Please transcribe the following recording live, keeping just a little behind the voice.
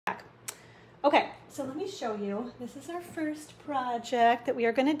Okay, so let me show you. This is our first project that we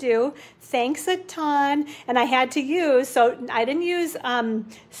are gonna do. Thanks a ton. And I had to use, so I didn't use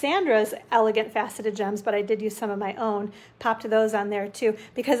Sandra's elegant faceted gems, but I did use some of my own. Popped those on there too,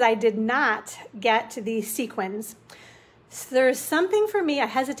 because I did not get the sequins. So there's something for me, I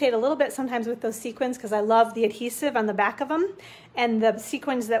hesitate a little bit sometimes with those sequins because I love the adhesive on the back of them. And the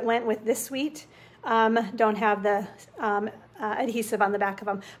sequins that went with this suite don't have the adhesive on the back of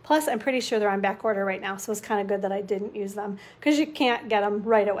them. Plus, I'm pretty sure they're on back order right now, so it's kind of good that I didn't use them because you can't get them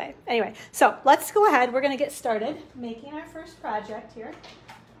right away. Anyway, so let's go ahead. We're going to get started making our first project here.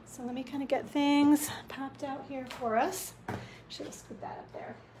 So let me kind of get things popped out here for us. Should have scooped that up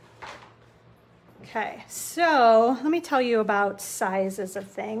there. Okay, so let me tell you about sizes of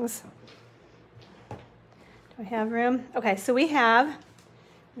things. Do I have room? Okay, so we have,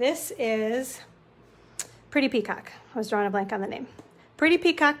 this is Pretty Peacock. I was drawing a blank on the name. Pretty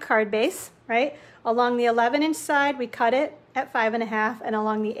Peacock card base, right? Along the 11-inch side, we cut it at 5.5, and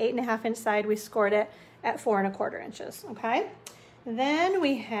along the 8.5-inch side, we scored it at 4.25 inches, okay? Then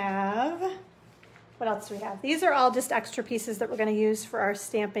we have, what else do we have? These are all just extra pieces that we're gonna use for our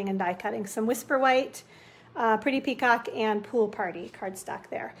stamping and die cutting. Some Whisper White, Pretty Peacock, and Pool Party cardstock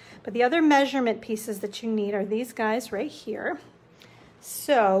there. But the other measurement pieces that you need are these guys right here.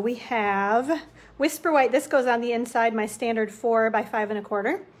 So we have Whisper White. This goes on the inside, my standard 4 by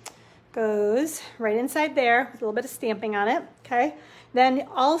 5.25. Goes right inside there with a little bit of stamping on it, okay? Then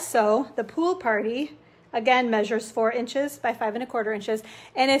also the Pool Party, again, measures 4 inches by 5.25 inches.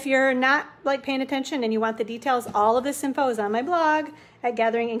 And if you're not like paying attention and you want the details, all of this info is on my blog at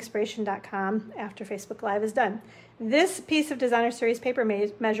gatheringinspiration.com after Facebook Live is done. This piece of Designer Series paper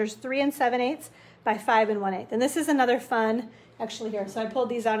measures 3 7/8 by 5 1/8. And this is another fun, actually here. So I pulled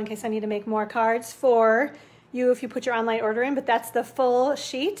these out in case I need to make more cards for you if you put your online order in, but that's the full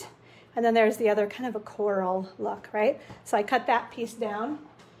sheet. And then there's the other kind of a coral look, right? So I cut that piece down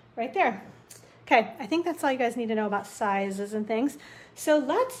right there. Okay, I think that's all you guys need to know about sizes and things. So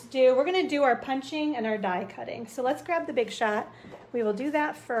we're gonna do our punching and our die cutting. So let's grab the Big Shot. We will do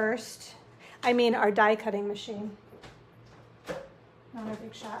that first. I mean our die cutting machine. Not our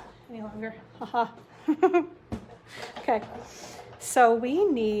Big Shot any longer, haha. Okay, so we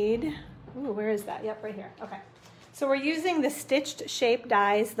need, ooh, where is that? Yep, right here, okay. So we're using the stitched shape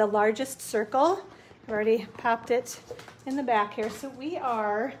dies, the largest circle. I've already popped it in the back here. So we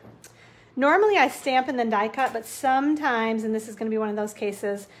are, normally I stamp and then die cut, but sometimes, and this is gonna be one of those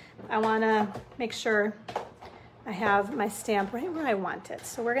cases, I wanna make sure I have my stamp right where I want it.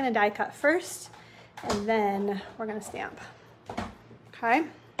 So we're gonna die cut first, and then we're gonna stamp, okay?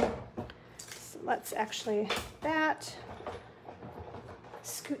 So let's actually,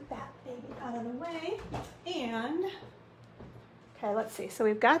 scoot that baby out of the way, and, okay, let's see. So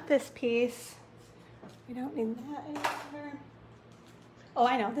we've got this piece. We don't need that anymore. Oh,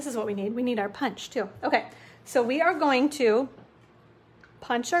 I know, this is what we need. We need our punch too. Okay, so we are going to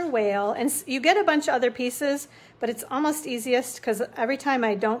punch our whale, and you get a bunch of other pieces, but it's almost easiest because every time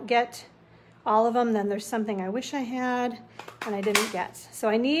I don't get all of them, then there's something I wish I had and I didn't get. So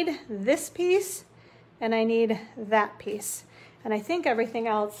I need this piece and I need that piece. And I think everything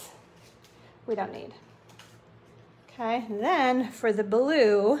else we don't need. Okay, then for the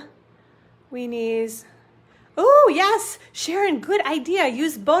blue, we need, oh yes, Sharon, good idea.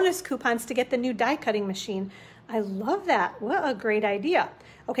 Use bonus coupons to get the new die cutting machine. I love that, what a great idea.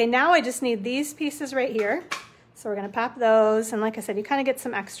 Okay, now I just need these pieces right here. So we're gonna pop those, and like I said, you kind of get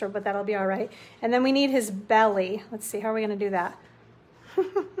some extra, but that'll be all right. And then we need his belly. Let's see, how are we gonna do that?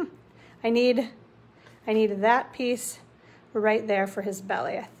 I need that piece right there for his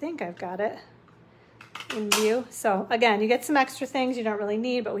belly. I think I've got it in view. So again, you get some extra things you don't really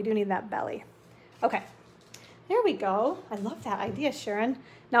need, but we do need that belly. Okay, there we go. I love that idea, Sharon.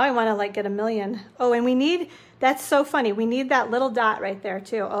 Now I wanna like get a million. Oh, and we need, that's so funny. We need that little dot right there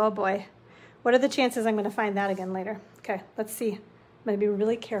too. Oh boy. What are the chances I'm gonna find that again later? Okay, let's see. I'm gonna be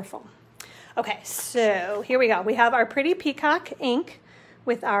really careful. Okay, so here we go. We have our Pretty Peacock ink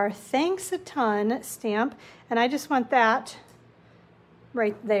with our Thanks a Ton stamp, and I just want that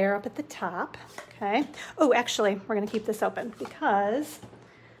right there up at the top, okay? Oh, actually, we're gonna keep this open because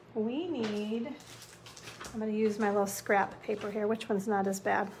we need, I'm gonna use my little scrap paper here. Which one's not as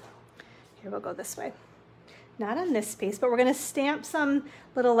bad? Here, we'll go this way. Not on this piece, but we're gonna stamp some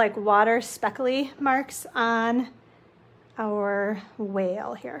little like water speckly marks on our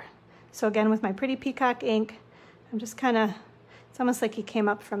whale here. So again, with my Pretty Peacock ink, I'm just kind of, it's almost like he came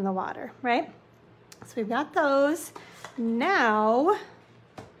up from the water, right? So we've got those. Now,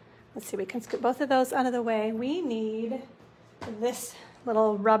 let's see, we can scoot both of those out of the way. We need this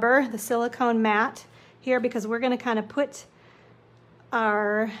little rubber, the silicone mat here, because we're gonna kind of put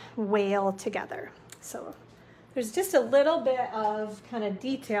our whale together. So there's just a little bit of kind of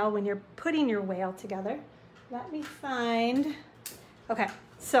detail when you're putting your whale together. Let me find, okay,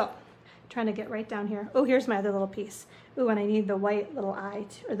 so trying to get right down here. Oh, here's my other little piece. Ooh, and I need the white little eye,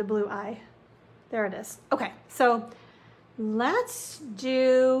 or the blue eye. There it is. Okay, so let's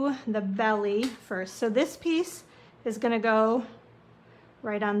do the belly first. So this piece is gonna go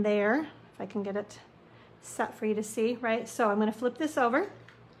right on there, if I can get it set for you to see, right? So I'm gonna flip this over.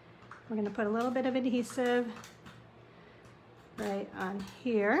 We're gonna put a little bit of adhesive right on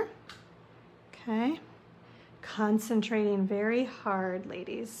here. Okay, concentrating very hard,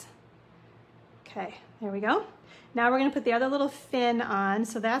 ladies. Okay, there we go. Now we're gonna put the other little fin on.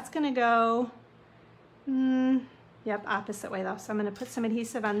 So that's gonna go, yep, opposite way though. So I'm gonna put some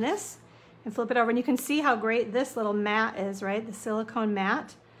adhesive on this and flip it over. And you can see how great this little mat is, right? The silicone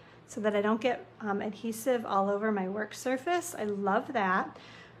mat, so that I don't get adhesive all over my work surface. I love that.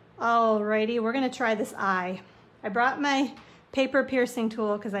 Alrighty, we're gonna try this eye. I brought my paper piercing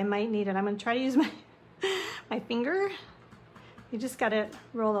tool because I might need it. I'm gonna try to use my finger. You just gotta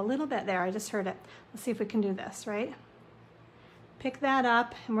roll a little bit there. I just heard it. Let's see if we can do this, right? Pick that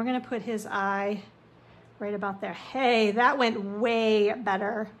up, and we're gonna put his eye right about there. Hey, that went way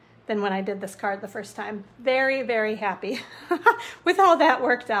better than when I did this card the first time. Very, very happy with how that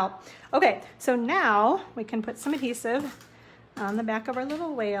worked out. Okay, so now we can put some adhesive on the back of our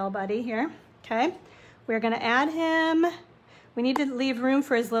little whale buddy here. Okay, we're gonna add him. We need to leave room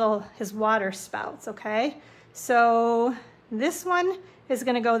for his water spouts, okay? So this one is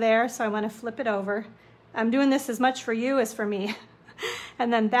gonna go there, so I wanna flip it over. I'm doing this as much for you as for me.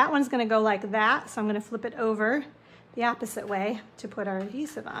 And then that one's gonna go like that, so I'm gonna flip it over the opposite way to put our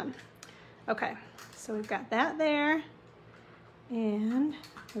adhesive on. Okay, so we've got that there, and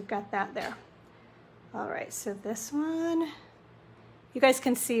we've got that there. All right, so this one, you guys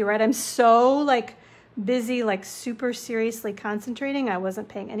can see, right? I'm so like busy, like super seriously concentrating. I wasn't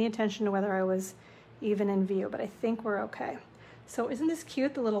paying any attention to whether I was even in view, but I think we're okay. So isn't this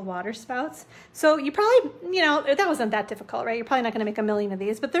cute, the little water spouts? So you probably, you know, that wasn't that difficult, right? You're probably not gonna make a million of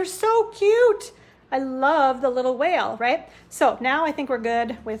these, but they're so cute. I love the little whale, right? So now I think we're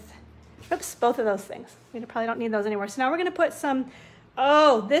good with, oops, both of those things. We probably don't need those anymore. So now we're gonna put some,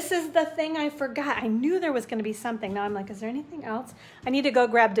 oh, this is the thing I forgot. I knew there was gonna be something. Now I'm like, is there anything else? I need to go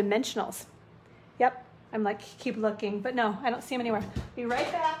grab dimensionals. Yep, I'm like, keep looking, but no, I don't see them anywhere. Be right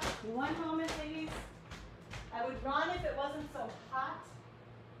back, one moment, ladies. I would run if it wasn't so hot.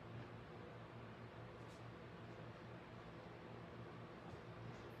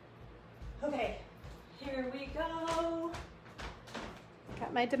 Okay, here we go.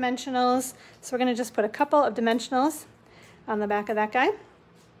 Got my dimensionals. So we're gonna just put a couple of dimensionals on the back of that guy.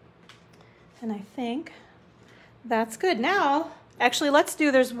 And I think that's good. Now, actually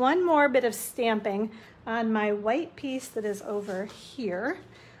there's one more bit of stamping on my white piece that is over here.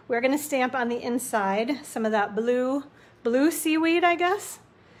 We're gonna stamp on the inside some of that blue seaweed, I guess,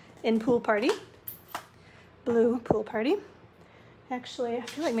 in Pool Party. Blue Pool Party. Actually, I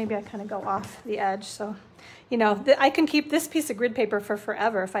feel like maybe I kind of go off the edge, so, you know, I can keep this piece of grid paper for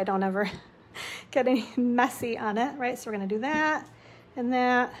forever if I don't ever get any messy on it, right? So we're gonna do that, and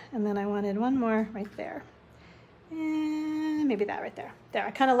then I wanted one more right there. And maybe that right there. There,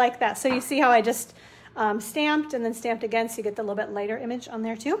 I kind of like that. So you see how I just stamped and then stamped again, so you get the little bit lighter image on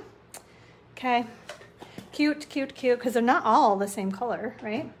there too. Okay, cute, cute, cute, because they're not all the same color,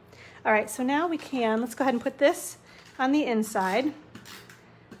 right? All right, so now let's go ahead and put this on the inside.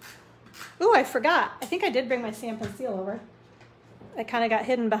 Ooh, I forgot. I think I did bring my Stampin' Seal over. It kind of got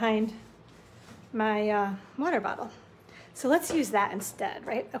hidden behind my water bottle. So let's use that instead,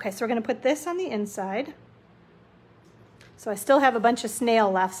 right? Okay, so we're gonna put this on the inside. So I still have a bunch of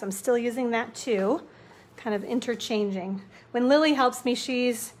snail left, so I'm still using that too, kind of interchanging. When Lily helps me,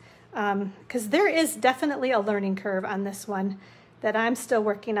 she's, because there is definitely a learning curve on this one that I'm still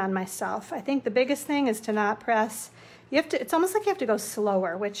working on myself. I think the biggest thing is to not press. You have to, it's almost like you have to go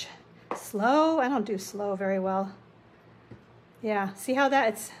slower, which slow, I don't do slow very well. Yeah, see how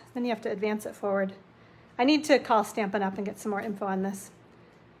then you have to advance it forward. I need to call Stampin' Up and get some more info on this.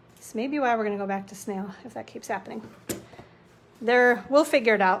 This may be why we're gonna go back to snail if that keeps happening. We'll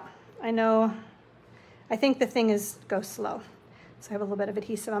figure it out. I think the thing is go slow. So I have a little bit of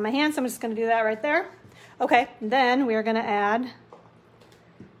adhesive on my hand, so I'm just gonna do that right there. Okay, then we are gonna add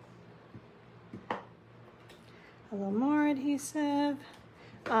a little more adhesive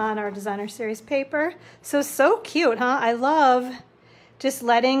on our designer series paper. So cute, huh? I love just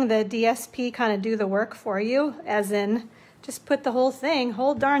letting the DSP kind of do the work for you, as in just put the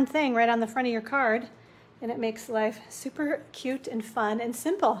whole darn thing right on the front of your card, and it makes life super cute and fun and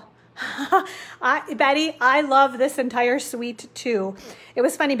simple. Betty, I love this entire suite too. It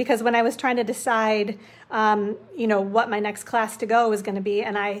was funny because when I was trying to decide, you know, what my next class to go was going to be,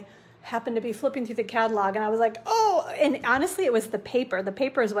 and I happened to be flipping through the catalog, and I was like, oh, and honestly, it was the paper. The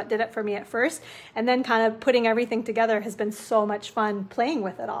paper is what did it for me at first, and then kind of putting everything together has been so much fun playing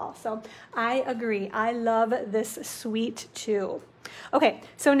with it all. So I agree. I love this suite too. Okay,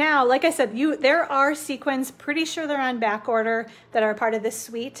 so now, like I said, there are sequins, pretty sure they're on back order, that are part of this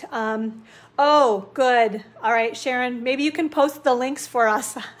suite. Oh, good. All right, Sharon, maybe you can post the links for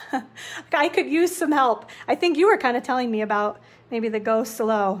us. I could use some help. I think you were kind of telling me about maybe the Go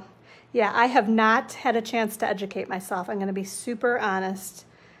Slow. Yeah, I have not had a chance to educate myself. I'm going to be super honest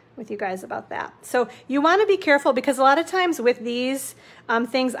with you guys about that. So you want to be careful because a lot of times with these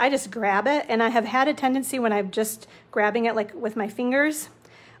things, I just grab it, and I have had a tendency when I'm just grabbing it like with my fingers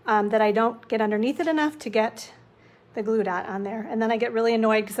that I don't get underneath it enough to get the glue dot on there. And then I get really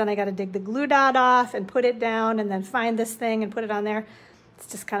annoyed because then I got to dig the glue dot off and put it down and then find this thing and put it on there. It's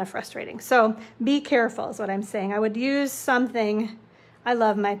just kind of frustrating. So be careful is what I'm saying. I would use something. I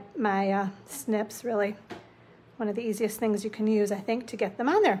love my snips, really. One of the easiest things you can use, I think, to get them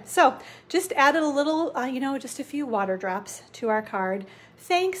on there. So just added a little, you know, just a few water drops to our card.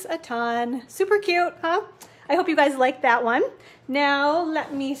 Thanks a ton. Super cute, huh? I hope you guys like that one. Now,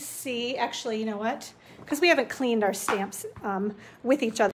 let me see. Actually, you know what? Because we haven't cleaned our stamps with each other.